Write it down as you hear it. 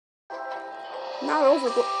Not over.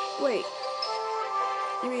 Wait.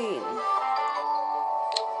 You mean?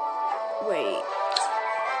 Wait.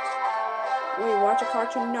 Wait, watch a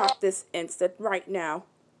cartoon. Not this instant. Right now.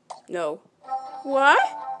 No. What?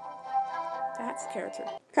 That's the character.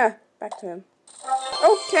 Huh. Back to him.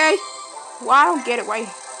 Okay. Well, I don't get it. Why?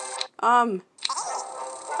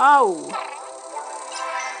 Oh.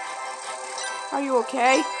 Are you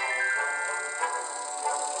okay?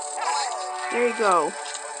 There you go.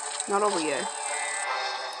 Not over yet.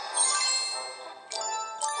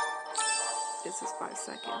 This is 5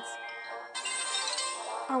 seconds.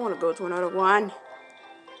 I want to go to another one.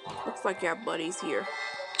 Looks like you have buddies here.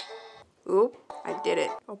 Oop, I did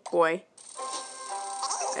it. Oh boy.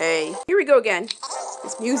 Hey, here we go again.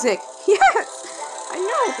 This music. Yes! I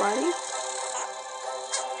know, buddy.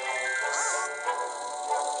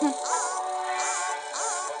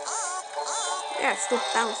 Yeah, it's still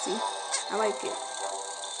bouncy. I like it.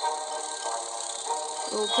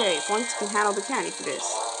 Okay, as long as you can handle the candy for this.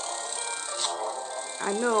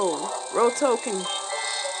 I know. Roto can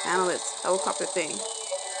handle its helicopter thing.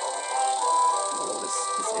 Oh, this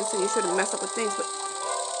instant you shouldn't mess up with things, but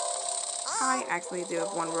I actually do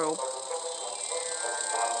have one rope.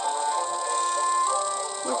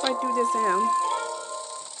 What if I do this to him?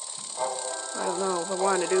 I don't know if I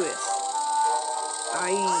wanted to do this.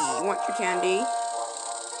 I want your candy.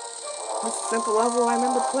 This simple level, I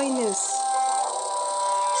remember playing this.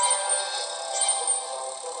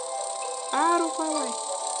 Ah, don't fly away.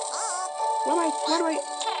 What do I?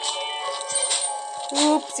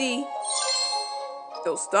 Oopsie.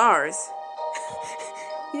 Those stars.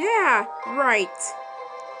 Yeah, right.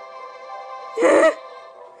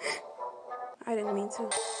 I didn't mean to.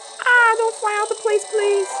 Ah, don't fly out the place,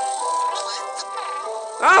 please.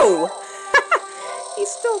 Oh! He's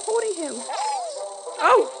still holding him.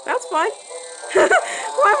 Oh, that's fine.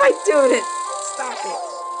 Why am I doing it? Stop it.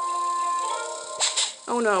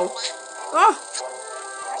 Oh no. Oh!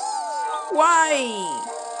 Why?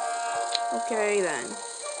 Okay then.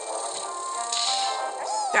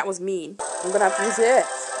 That was mean. I'm gonna have to use it.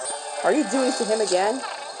 Are you doing this to him again?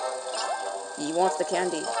 He wants the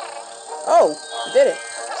candy. Oh, you did it.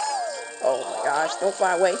 Oh my gosh, don't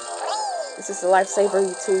fly away. This is a lifesaver,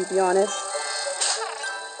 you two, to be honest.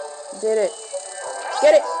 You did it.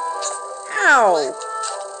 Get it! Ow!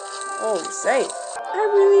 Oh, you're safe. I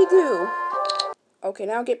really do. Okay,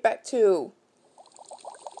 now get back to...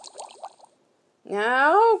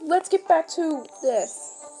 Now, let's get back to this.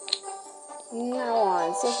 Now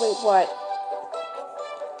on. So, wait, what?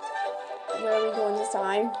 Where are we going this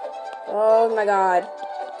time? Oh my god.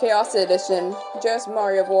 Chaos Edition. Just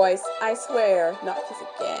Mario voice. I swear. Not this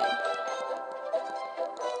again.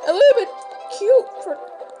 A little bit cute for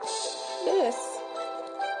this.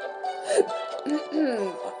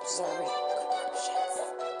 I'm sorry.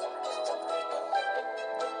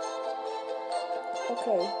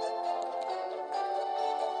 Okay.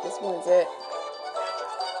 This one's it.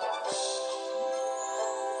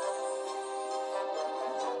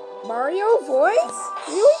 Mario voice?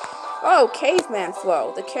 Really? Oh, caveman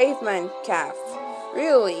flow. The caveman calf.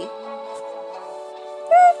 Really?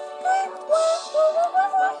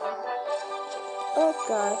 Oh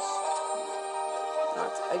gosh.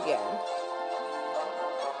 Not again.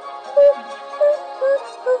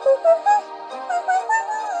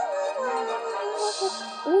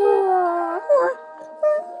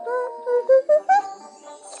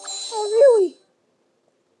 Oh really?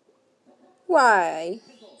 Why?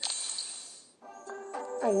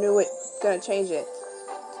 I knew it. Gonna change it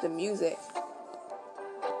to the music.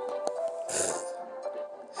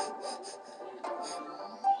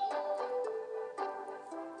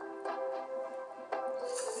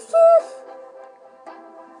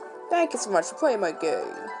 Thank you so much for playing my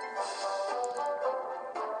game.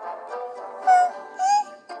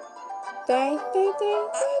 Thank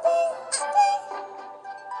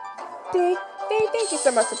you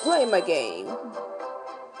so much for playing my game.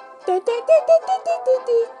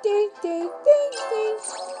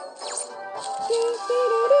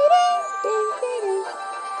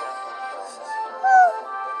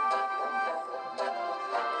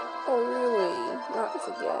 Oh really? Not this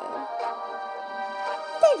again.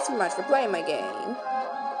 Thanks so much for playing my game.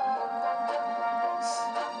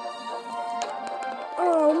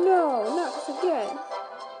 Oh no, not this again.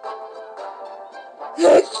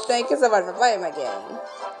 Thank you so much for playing my game.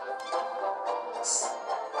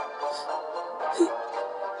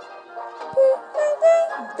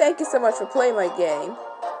 Thank you so much for playing my game.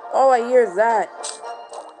 All I hear is that.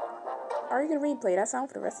 Are you gonna replay that sound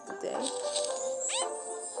for the rest of the day?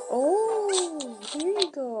 Oh, here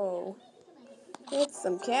you go. It's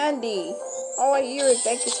some candy. All I hear is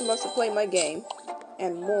thank you so much for playing my game.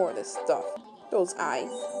 And more of this stuff. Those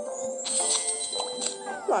eyes.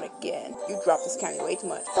 Not again. You dropped this candy way too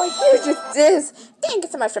much. All I hear is just this. Thank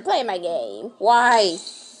you so much for playing my game. Why?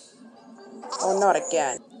 Oh, not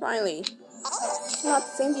again. Finally. I'm not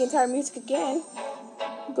sing the entire music again.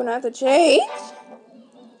 I'm gonna have to change.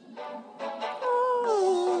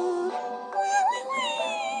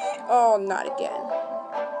 Oh, not again.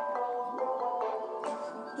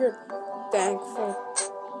 You're thankful.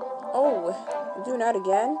 Oh, you're doing that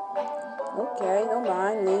again? Okay, don't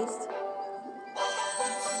mind, at least.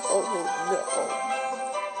 Oh, no.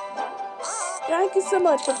 Thank you so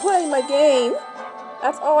much for playing my game.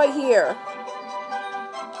 That's all I hear.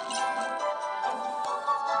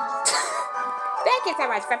 Thank you so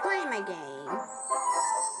much for playing my game.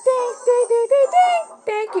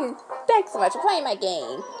 Thank you. Thanks so much for playing my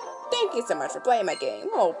game. Thank you so much for playing my game.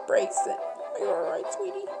 Oh, Brayson. Are you alright,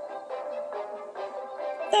 sweetie?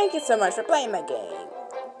 Thank you so much for playing my game.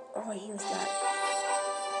 Oh, here's that.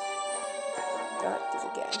 Got this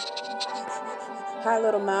again. Hi,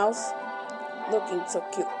 little mouse. Looking so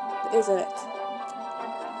cute, isn't it?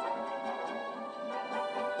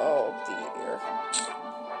 Oh, dear.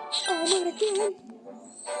 Oh, not again.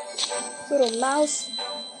 Little mouse.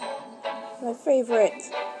 My favorite.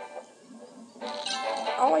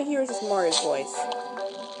 All I hear is just Mario's voice.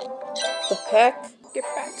 The heck? Get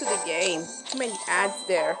back to the game. Too many ads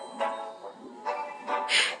there.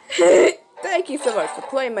 Thank you so much for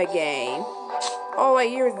playing my game. All I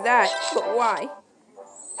hear is that, but why?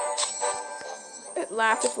 It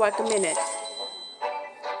lasted for like a minute.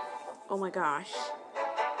 Oh my gosh.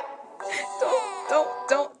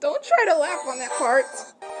 Don't try to laugh on that part.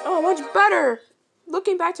 Oh, much better.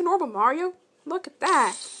 Looking back to normal, Mario. Look at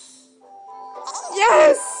that.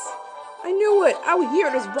 Yes! I knew it. I would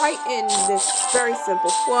hear this right in this very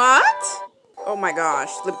simple. What? Oh my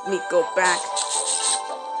gosh. Let me go back.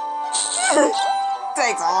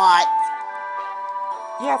 Takes a lot.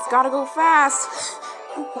 Yeah, it's gotta go fast.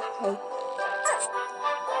 Okay.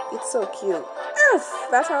 It's so cute.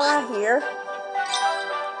 That's all I hear.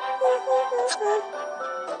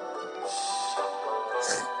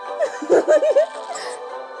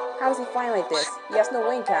 How does he flying like this? He has no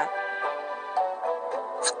wing cap.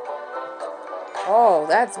 Oh,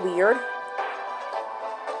 that's weird.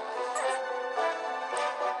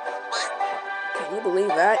 Can you believe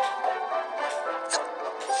that?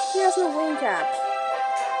 He has no wing cap.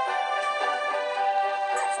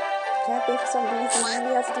 Can't be for some reason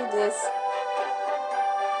he has to do this.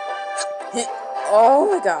 Oh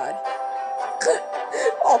my god.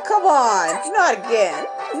 Oh, come on. Not again.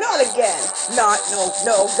 Not again. No,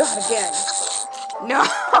 not again. No,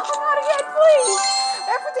 not again, please.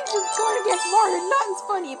 Everything was going against Mario. Nothing's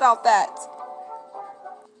funny about that.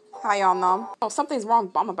 Hi, Nom. Oh, something's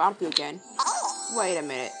wrong. I'm about to again. Wait a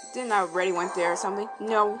minute. Didn't I already went there or something?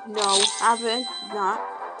 No, I've been not.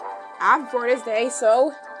 I'm for this day,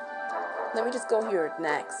 so let me just go here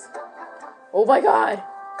next. Oh my god.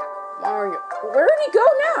 Mario. Where did he go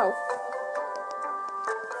now?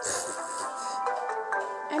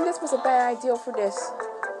 And this was a bad idea for this.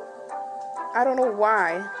 I don't know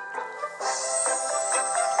why.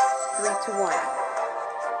 3, 2, 1.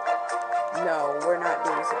 No, we're not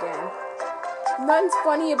doing this again. Nothing's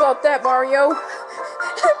funny about that, Mario.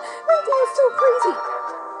 Everything is so crazy.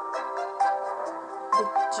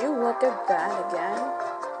 Did you look at that again?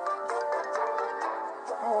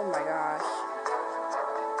 Oh my gosh.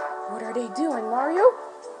 What are they doing, Mario?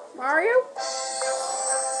 Mario?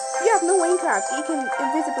 He has no wing cap. He can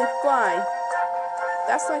invisibly fly.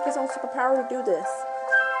 That's like his own superpower to do this.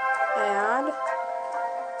 And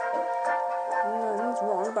nothing's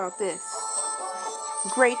wrong about this.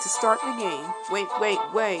 Great to start the game. Wait.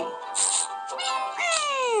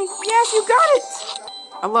 Yes, you got it!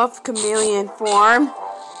 I love chameleon form.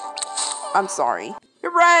 I'm sorry.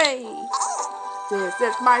 Hooray! This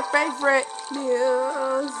is my favorite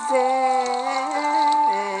music.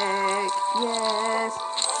 Yes.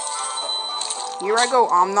 Here I go,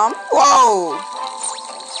 Nom. Whoa!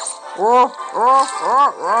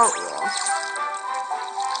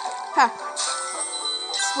 Ha!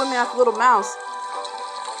 Swimming like a little mouse.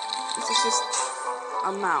 This is just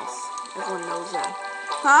a mouse. Everyone knows that.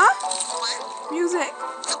 Huh? Music.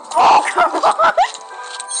 Oh, come on!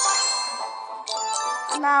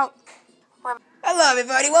 I'm out. Hello,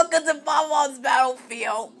 everybody. Welcome to Bob-Omb's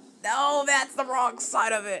Battlefield. No, that's the wrong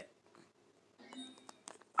side of it.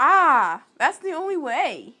 Ah, that's the only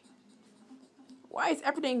way. Why is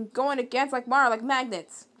everything going against like Mario, like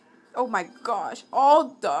magnets? Oh my gosh.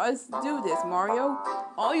 All does do this, Mario.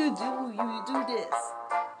 All you do this.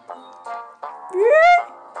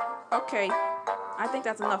 Okay, I think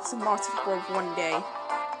that's enough Sumaru for one day.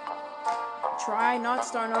 Try not to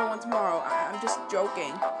start another one tomorrow. I'm just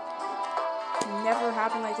joking. It never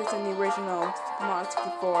happened like this in the original Super Mario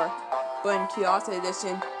 64, but in Kyoto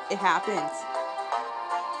Edition, it happens.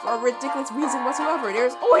 For a ridiculous reason whatsoever,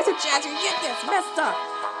 there's always a chance you get this messed up.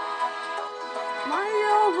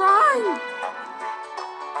 Mario, run!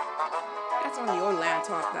 That's on the old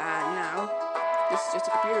laptop that I have now. This is just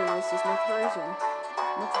a computer, and it's just much version.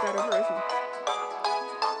 Much better version.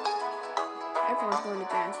 Everyone's going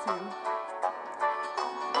against him.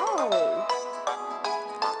 Oh!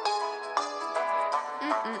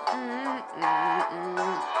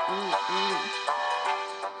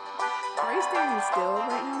 Are you standing still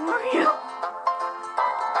right now, Mario?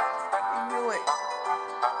 I knew it.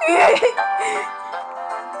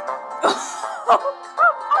 Oh,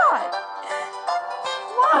 come on!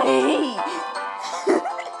 Why?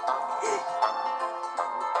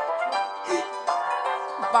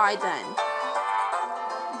 Bye then.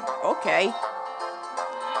 Okay.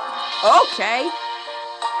 Okay.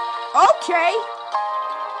 Okay.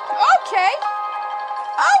 Okay.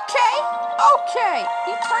 Okay. Okay.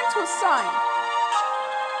 He turned to a sign.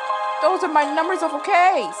 Those are my numbers of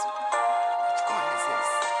okays. Which one is this?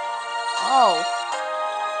 Oh.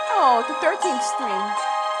 Oh, the 13th stream.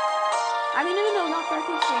 I mean, no, not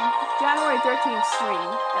 13th stream. January 13th stream.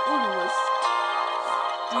 That one was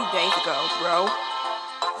 3 days ago, bro.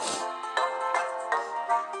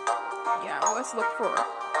 Yeah, let's look for it.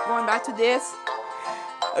 Going back to this.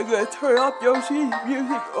 I'm gonna turn up Yoshi's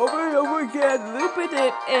music over and over again, looping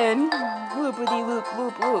it in. Loopity loop,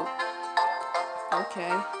 loop, loop.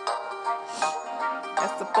 Okay.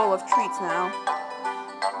 That's the bowl of treats now.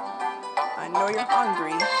 I know you're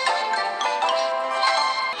hungry.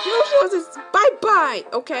 Yoshi was just bye-bye,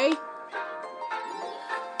 okay?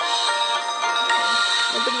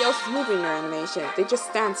 Nobody else is moving their animation. They just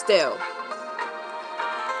stand still.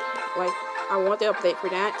 Like, I want the update for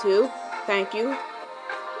that too. Thank you.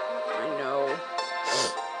 I know.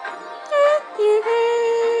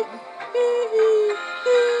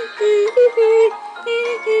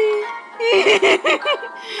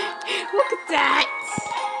 Look at that.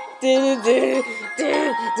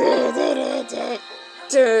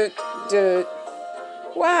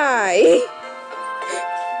 Why?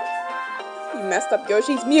 You messed up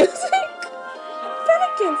Yoshi's music.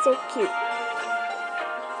 Pelican's so cute.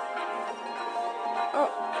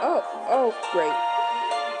 Oh, great.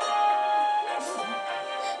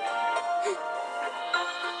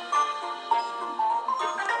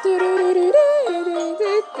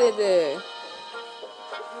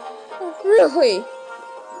 Oh, really?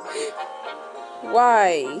 Why?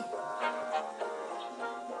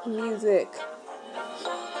 Music.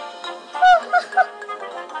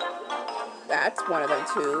 That's one of them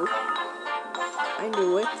too. I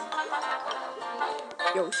knew it.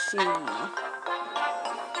 Yoshi.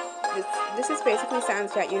 This is basically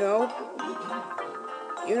Science Cat, you know?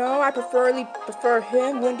 You know, I prefer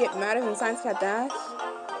him. Wouldn't get mad at when Science Cat dies.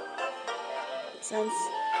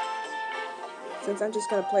 Since I'm just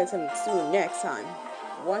gonna play some soon next time.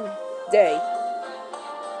 One day.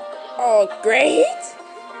 Oh, great!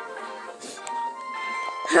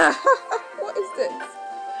 What is this?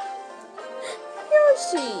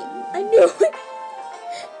 Yoshi! I knew it!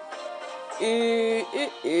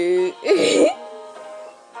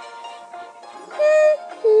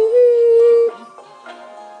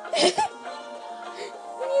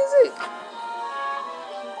 Music!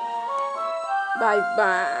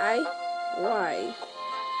 Bye-bye. Why?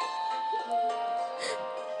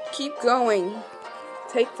 Keep going.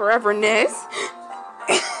 Take foreverness.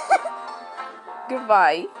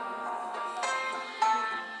 Goodbye.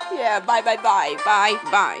 Yeah, bye.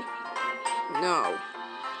 No.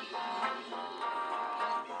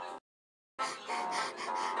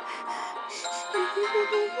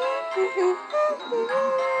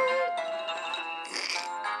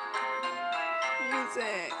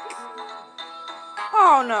 Music.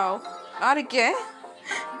 Oh no, not again.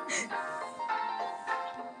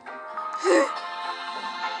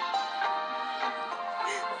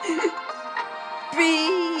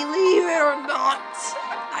 Believe it or not,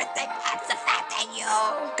 I think that's the fact that you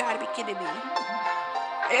gotta be kidding me.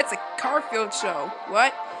 It's a Garfield show.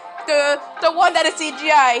 What? The one that is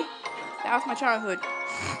CGI. That was my childhood.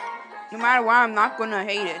 No matter what, I'm not gonna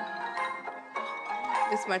hate it.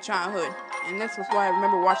 This is my childhood, and this was why I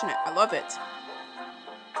remember watching it. I love it.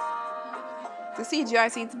 The CGI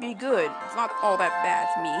seems to be good. It's not all that bad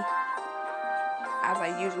to me, as I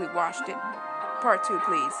usually watched it. Part 2,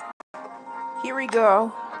 please. Here we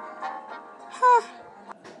go. Huh.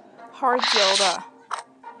 Hard Zelda.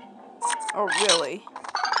 Oh, really?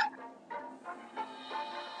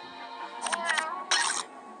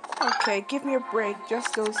 Okay, give me a break.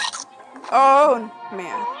 Just those... Oh,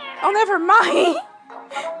 man. Oh, never mind.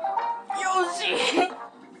 Yoshi!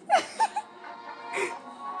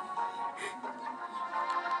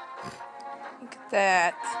 Look at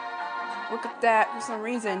that. Look at that for some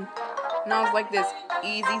reason. Now it's like this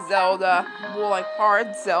easy Zelda, more like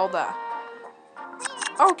hard Zelda.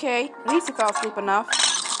 Okay, at least you fell asleep enough.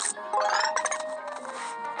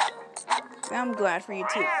 I'm glad for you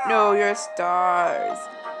too. No, your stars.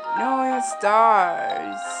 No, your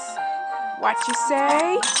stars. What you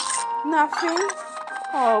say? Nothing?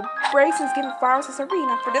 Oh, Brayson's giving flowers to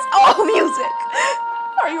Serena for this. Oh, music!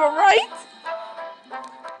 Are you alright?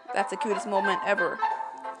 That's the cutest moment ever.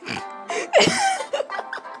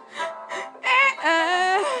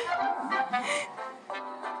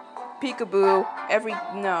 Peekaboo.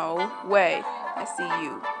 No way. I see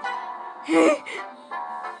you.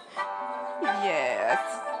 Yes.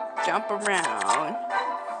 Jump around.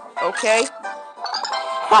 Okay.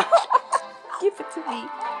 Give it to me.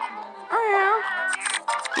 Oh,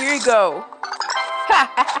 yeah. Here you go.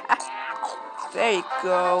 There you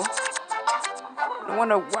go. I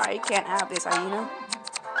wonder why you can't have this, hyena.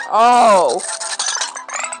 Oh.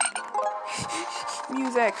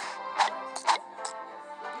 Music.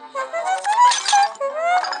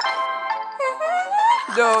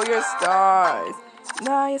 No, your stars.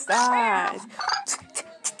 No, your stars.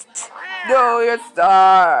 No, your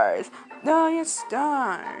stars. No, your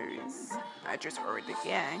stars. I just heard the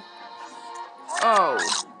gang. Oh.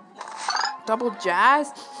 Double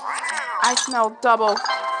jazz? I smell double.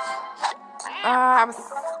 I have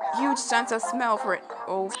a huge sense of smell for it.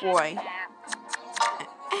 Oh boy.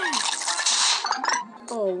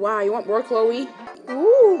 Oh wow, you want more, Chloe?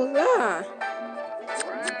 Ooh, yeah.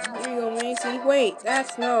 Here you go, Macy. Wait,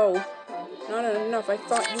 that's not enough. I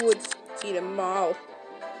thought you would eat them all.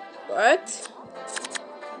 What?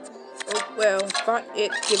 Oh well, I thought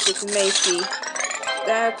it gives it to Macy.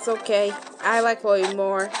 That's okay. I like Chloe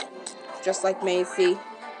more. Just like Macy.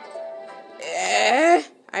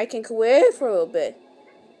 I can quit for a little bit.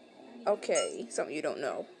 Okay, something you don't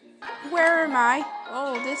know. Where am I?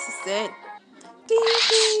 Oh, this is it. Ding,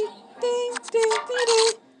 ding, ding, ding, ding,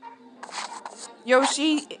 ding.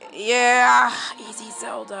 Yoshi, yeah, easy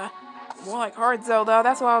Zelda. More like hard Zelda.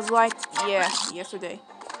 That's what I was like, yeah, yesterday.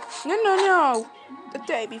 No. The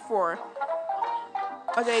day before.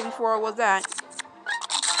 A day before was that.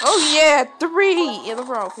 Oh yeah, 3 in a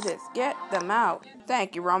row for this. Get them out.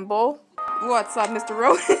 Thank you, Rumble. What's up, Mr.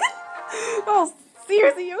 Rowan? Oh,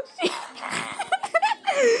 seriously, Yoshi.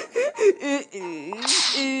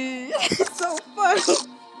 It's so funny.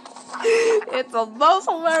 It's the most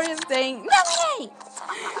hilarious thing. No,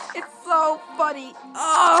 it's so funny.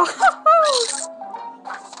 Oh.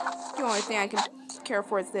 The only thing I can care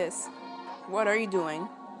for is this. What are you doing?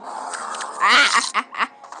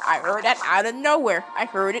 I heard that out of nowhere. I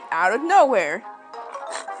heard it out of nowhere.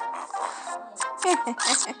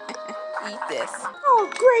 Eat this. Oh,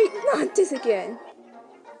 great. Not this again.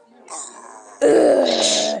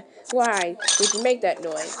 Ugh. Why did you make that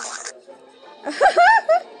noise?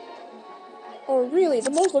 Oh, really?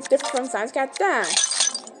 The moles look different from Science Cat Dash.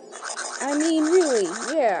 I mean, really,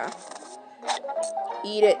 yeah.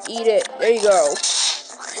 Eat it. There you go.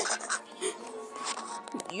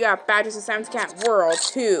 You have badges in Science Cat World,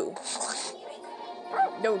 too.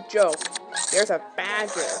 No joke. There's a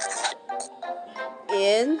badger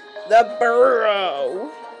in the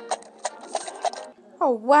burrow.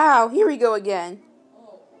 Oh, wow. Here we go again.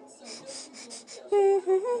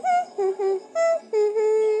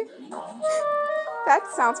 That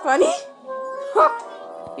sounds funny.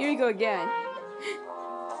 Here we go again.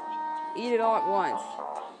 Eat it all at once.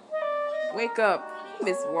 Wake up,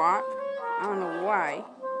 Miss Wop. I don't know why.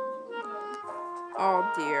 Oh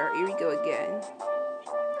dear, here we go again.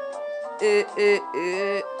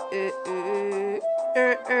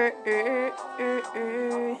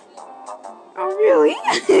 Oh really?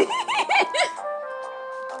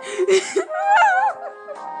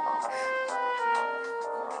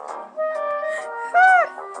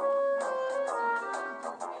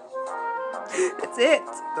 That's it.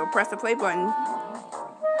 Don't press the play button.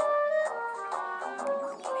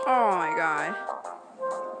 Oh my god.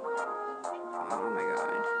 Oh my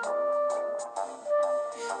god.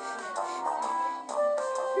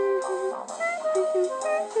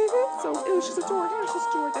 So it was just a door. It was just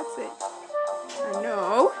a door. That's it. I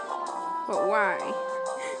know. But why?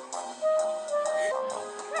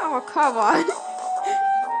 Oh, come on.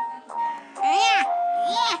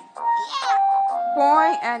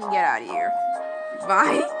 Boy, and get out of here.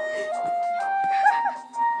 Bye.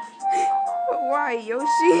 Why,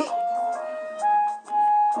 Yoshi?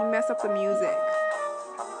 He messed up the music.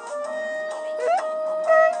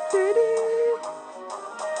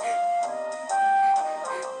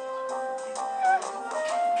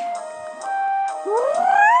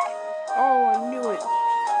 Oh, I knew it.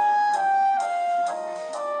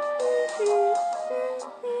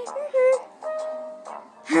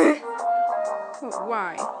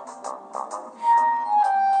 Why?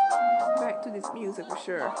 Back to this music for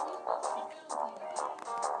sure.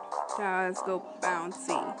 Now let's go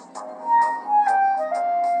bouncy.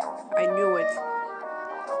 I knew it.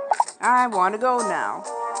 I want to go now.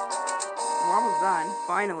 We're almost done.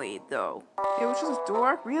 Finally, though. It was just a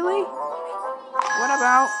door? Really? What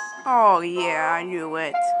about? Oh, yeah, I knew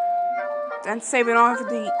it. Then save it on for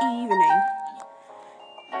the evening.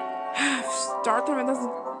 Star Tournament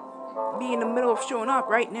doesn't be in the middle of showing up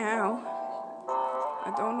right now.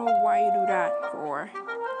 I don't know why you do that for.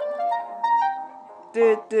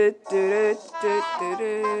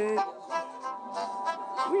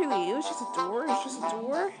 Really? It was just a door? It's just a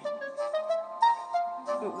door?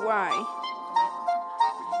 But why?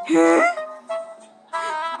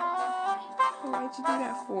 Why'd you do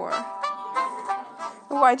that for?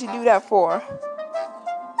 Why'd you do that for?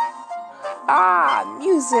 Ah,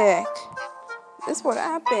 music! This is what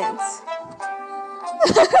happens.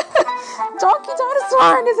 Donkey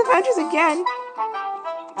Dinosaur and his adventures again!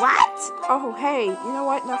 What? Oh, hey, you know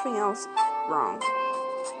what? Nothing else wrong.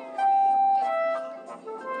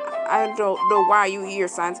 I don't know why you here,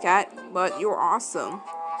 Science Cat, but you're awesome.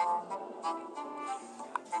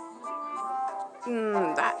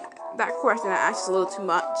 That question I asked a little too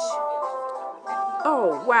much.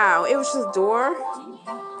 Oh, wow, it was just a door?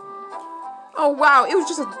 Oh, wow, it was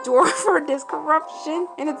just a door for this corruption,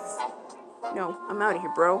 and it's... No, I'm out of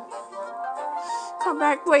here, bro. Come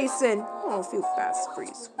back, Blazin'. Oh, feel fast for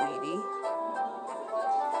you, sweetie.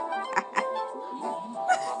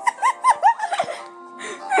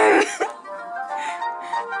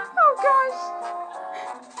 Oh, gosh.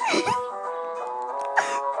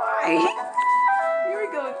 Why? Here we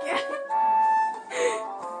go again.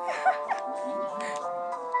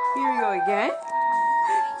 Here we go again.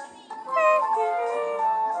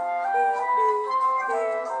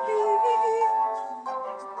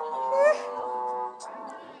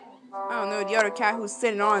 I don't know, the other cat who's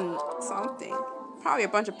sitting on something. Probably a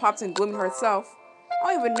bunch of pops and gloom herself.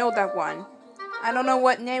 I don't even know that one. I don't know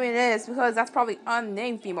what name it is because that's probably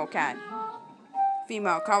unnamed female cat.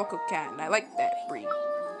 Female calico cat, and I like that breed. Oh,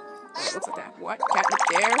 it looks like that. What? Catnip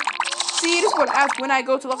there? See, this is what happens when I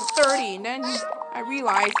go to level 30, and then I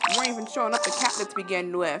realize you weren't even showing up the catnip to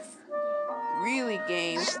begin with. Really,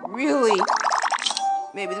 game? Really?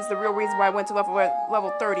 Maybe this is the real reason why I went to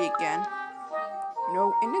level 30 again.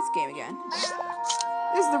 No, in this game again.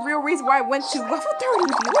 This is the real reason why I went to level 30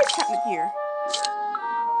 with you. Where's catnip here?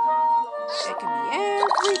 It can be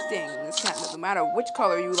everything in this catnip, no matter which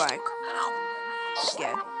color you like.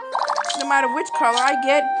 Get. No matter which color I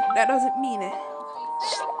get, that doesn't mean it.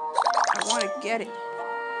 I want to get it.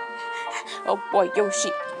 Oh boy,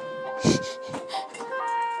 Yoshi.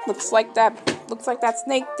 Looks like that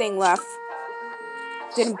snake thing left.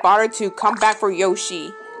 Didn't bother to come back for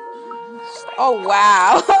Yoshi. Oh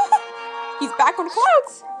wow. He's back on the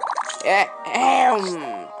clouds.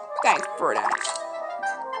 Thanks for that.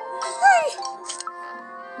 Hey.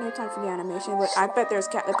 No time for the animation, but I bet there's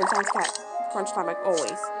catnip and Science Cat. Crunch time like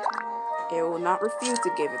always. It will not refuse to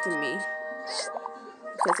give it to me.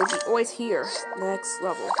 Because it'll be always here. Next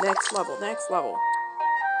level, next level, next level.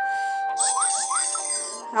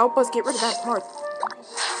 Help us get rid of that part.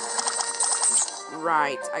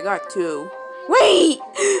 Right, I got 2. Wait!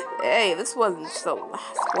 Hey, this wasn't the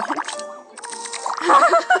last one.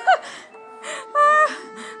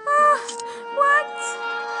 What?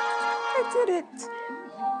 I did it.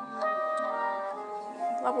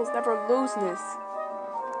 Levels never looseness.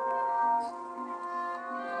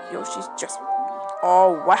 Yoshi's just...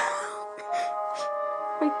 Oh, wow.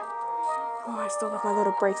 Wait. Oh, I still have my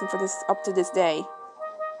little Bryson for this up to this day.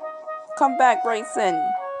 Come back, Bryson.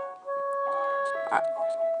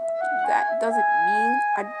 That doesn't mean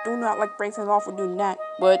I do not like Bryson off for doing that,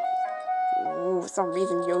 but for some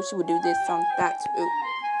reason Yoshi would do this on that too.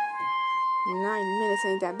 9 minutes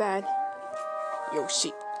ain't that bad.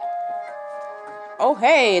 Yoshi. Oh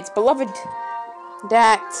hey, it's beloved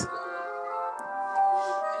that.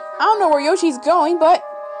 I don't know where Yoshi's going, but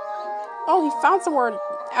oh, he found somewhere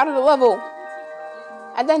out of the level.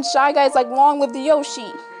 And then Shy Guy's like, long live the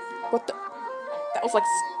Yoshi. What the? That was like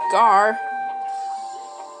Scar.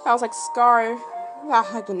 That was like Scar. Oh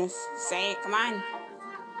my goodness. Say it, come on.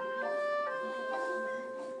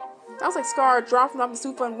 That was like Scar dropping off the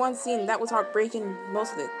sofa in one scene. That was heartbreaking,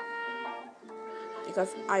 most of it.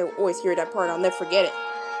 Because I always hear that part, I'll never forget it.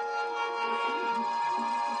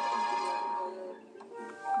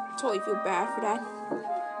 Totally feel bad for that.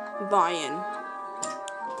 Lion.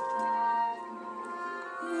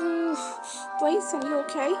 Blaze, are you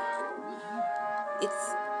okay?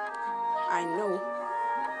 I know.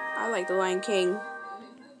 I like The Lion King.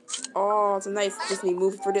 Oh, it's a nice Disney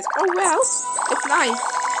movie for this. Oh, well, it's nice.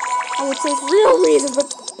 I would say it's real reason,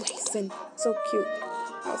 but listen, so cute.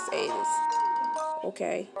 I'll say this.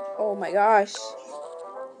 Okay. Oh my gosh.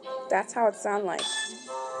 That's how it sounds like.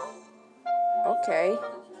 Okay.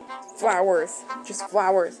 Flowers. Just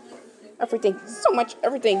flowers. Everything. So much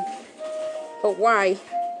everything. But why?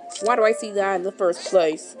 Why do I see that in the first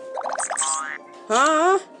place?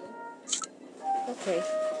 Huh? Okay.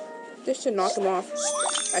 This should knock him off.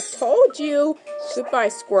 I told you. Goodbye,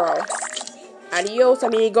 squirrel. Adios,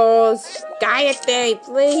 amigos. Cállate,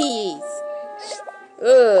 please.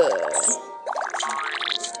 Ugh.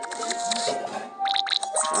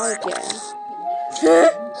 Again. Huh?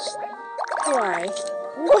 Why?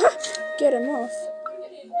 What? Get him off.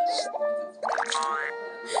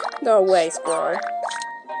 No way, squirrel.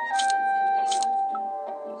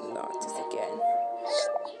 Not this again.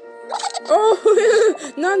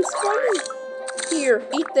 Oh, none's funny. Here,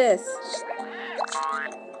 eat this.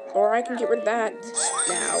 Or I can get rid of that.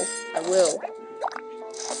 Now, I will.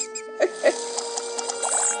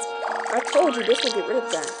 I told you this will get rid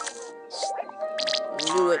of that.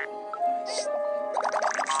 I knew it.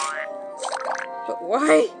 But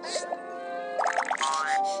why?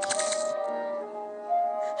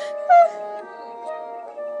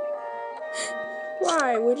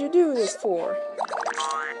 Why would you do this for?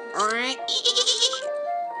 Alright.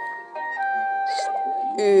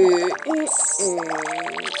 Yes!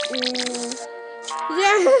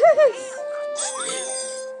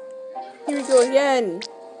 Here we go again.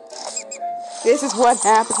 This is what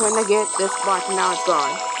happens when I get this block and now it's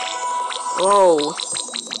gone. Oh,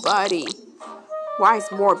 buddy. Why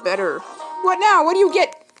is more better? What now? What do you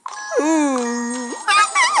get?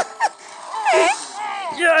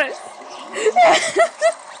 Yes!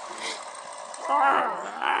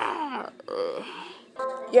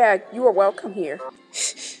 Yeah, you are welcome here.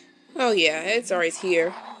 Oh yeah, it's always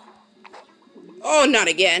here. Oh, not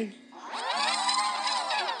again.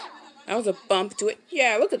 That was a bump to it.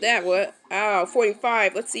 Yeah, look at that. What? Oh,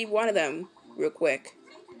 45. Let's see one of them real quick.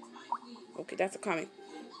 Okay, that's a comic.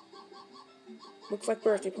 Looks like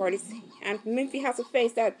birthday parties. And Minfy has to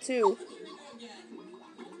face that too.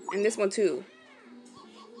 And this one too.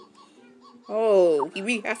 Oh, he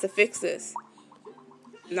really has to fix this.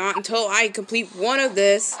 Not until I complete one of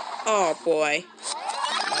this. Oh boy.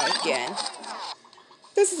 Not again.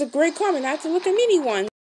 This is a great comic. I have to look at mini ones.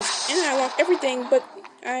 And I lock everything, but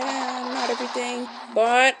not everything.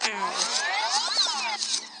 But ow.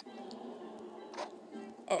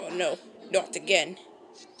 Oh no, not again.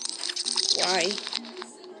 Why?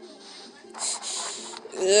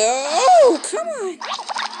 Oh, come on.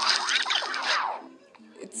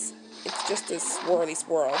 It's just a swirly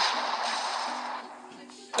swirl.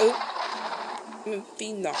 Oh,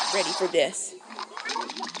 I'm not ready for this.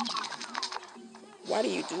 Why do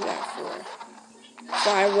you do that for?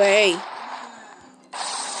 Fly away.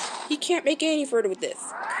 He can't make it any further with this.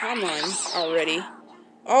 Come on, already.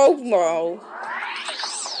 Oh no.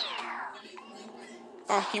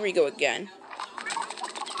 Oh, here we go again.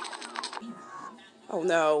 Oh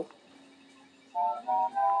no.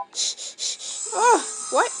 Oh,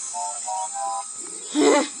 what?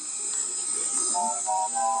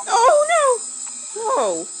 Oh no!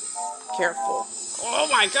 Whoa. Careful. Oh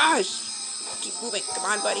my gosh. Keep moving. Come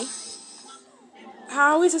on, buddy.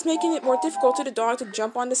 How is this making it more difficult to the dog to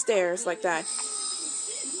jump on the stairs like that?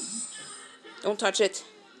 Don't touch it.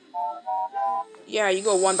 Yeah, you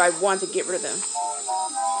go one by one to get rid of them.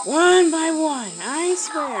 One by one, I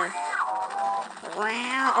swear.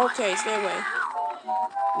 Okay, stay away.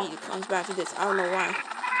 Me comes back to this. I don't know why.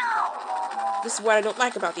 This is what I don't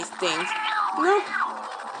like about these things. No.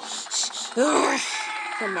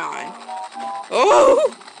 Come on.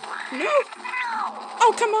 Oh! No!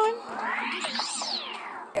 Oh, come on!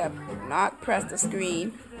 Yep, not press the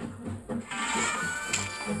screen.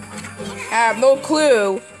 I have no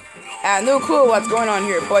clue. What's going on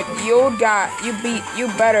here, but you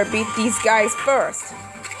better beat these guys first.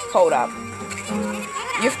 Hold up.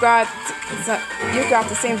 You've got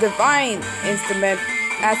the same divine instrument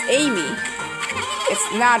as Amy.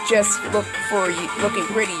 It's not just looking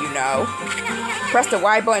pretty, you know. Press the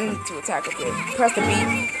Y button to attack with it. Press the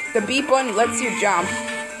B. The B button lets you jump.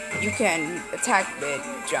 You can attack mid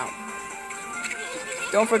jump.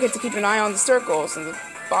 Don't forget to keep an eye on the circles in the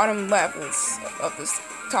bottom left of the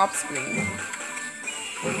top screen.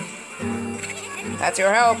 That's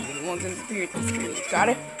your help. You won't disappear. Got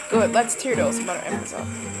it? Good. Let's tear those. I'm about to end this up.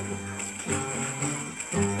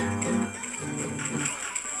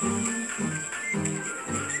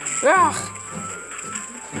 Ugh.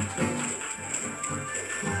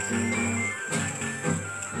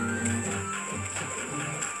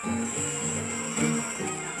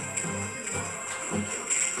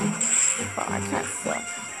 Oh, I can't suck.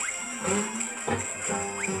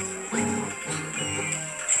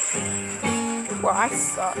 Well, I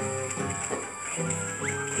suck.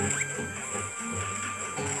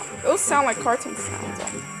 Those sound like cartoon sounds.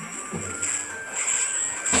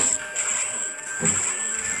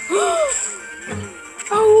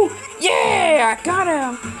 Oh, yeah! I got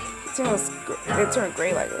him! It turned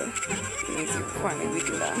gray like that. It means you finally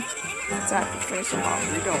weaken them. Attack and finish him off.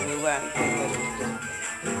 We don't move that.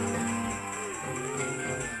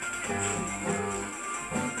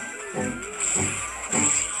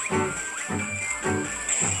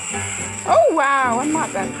 Oh, wow! I'm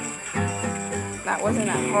not that. That wasn't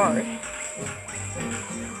that hard.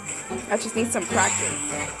 I just need some practice.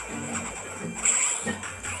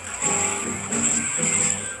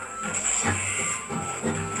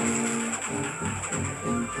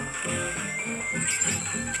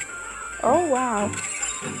 Oh, wow.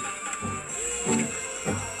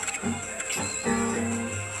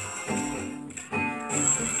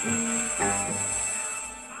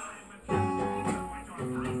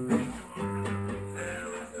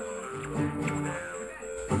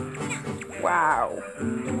 Wow.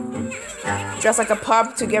 Just like a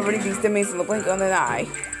pup to get rid of these dummies in the blink of an eye.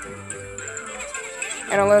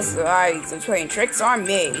 And unless the eyes are playing tricks on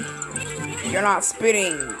me, you're not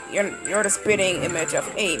spitting. You're the spitting image of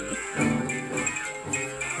Amy.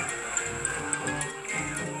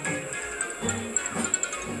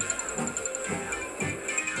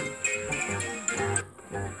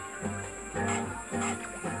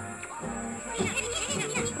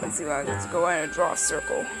 Let's see. Let's go ahead and draw a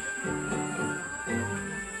circle.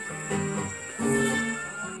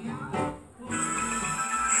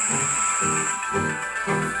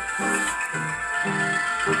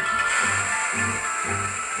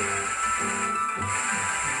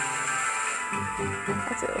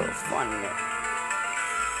 That's a little fun.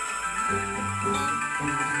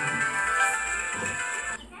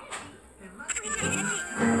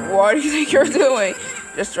 What do you think you're doing?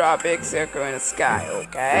 Just draw a big circle in the sky,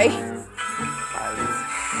 okay? Is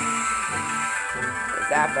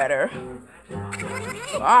that better?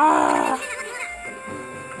 Ah!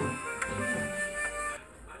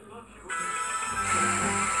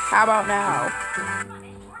 How about now?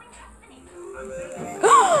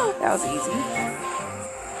 That was easy.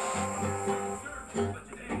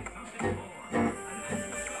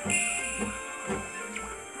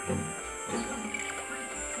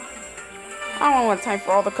 I don't want time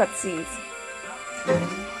for all the cutscenes.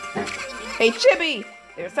 Hey, Chibi!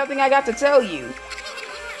 There's something I got to tell you.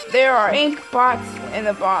 There are ink spots in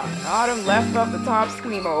the bottom left of the top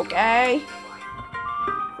screen, okay?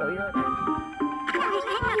 So you're...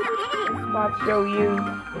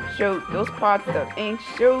 spots those spots of ink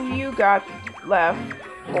show you got left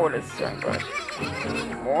for the string brush.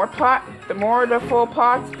 The more the full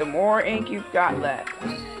pots, the more ink you've got left.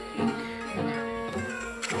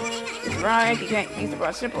 It's right, you can't use the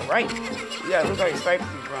brush simple, right? You gotta look like your stripes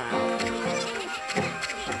is round.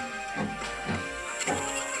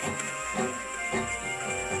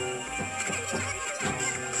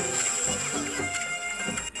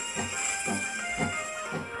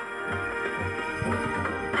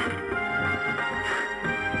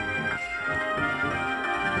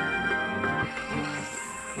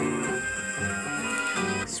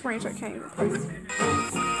 Range I can't even place.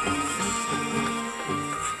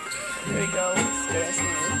 There you go. Let's do this.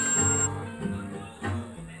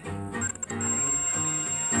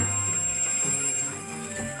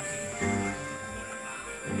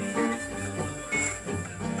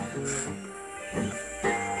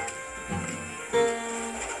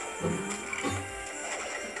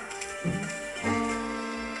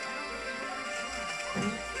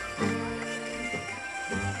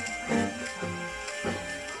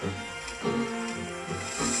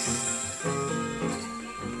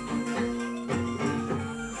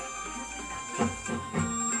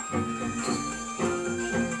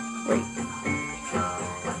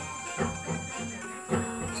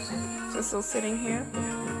 Still sitting here.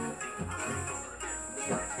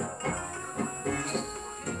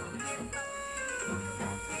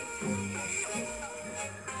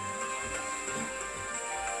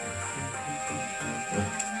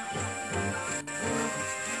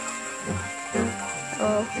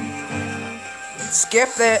 skip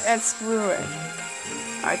it and screw it.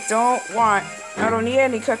 I don't need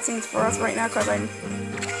any cutscenes for us right now because I'm...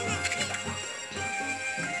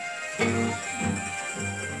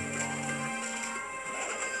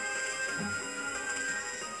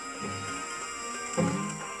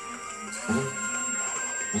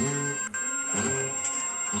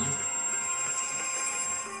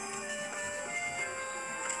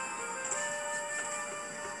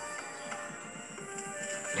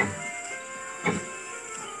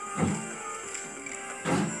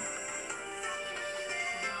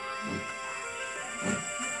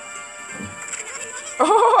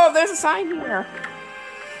 Oh, there's a sign here.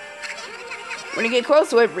 When you get close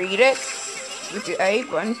to it, read it with your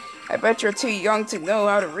apron. I bet you're too young to know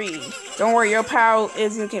how to read. Don't worry, your pal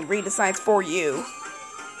Izzy can read the signs for you.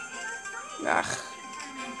 Ugh.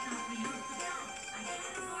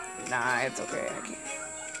 Nah, it's okay. I can't.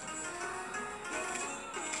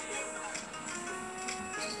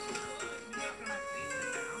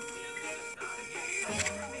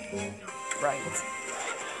 Right.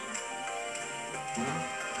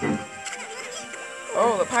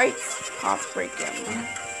 Oh, the pot's breaking.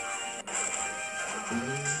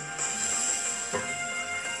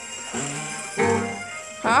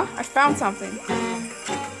 Huh? I found something.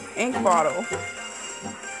 Ink bottle.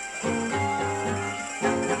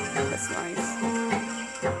 That's nice.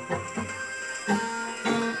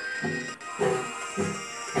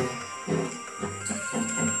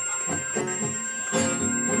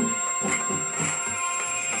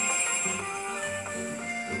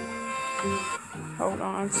 Hold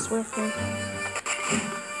on, swiftly.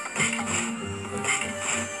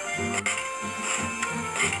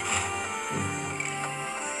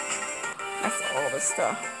 That's all this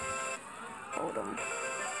stuff. Hold on.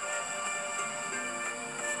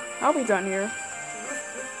 I'll be done here.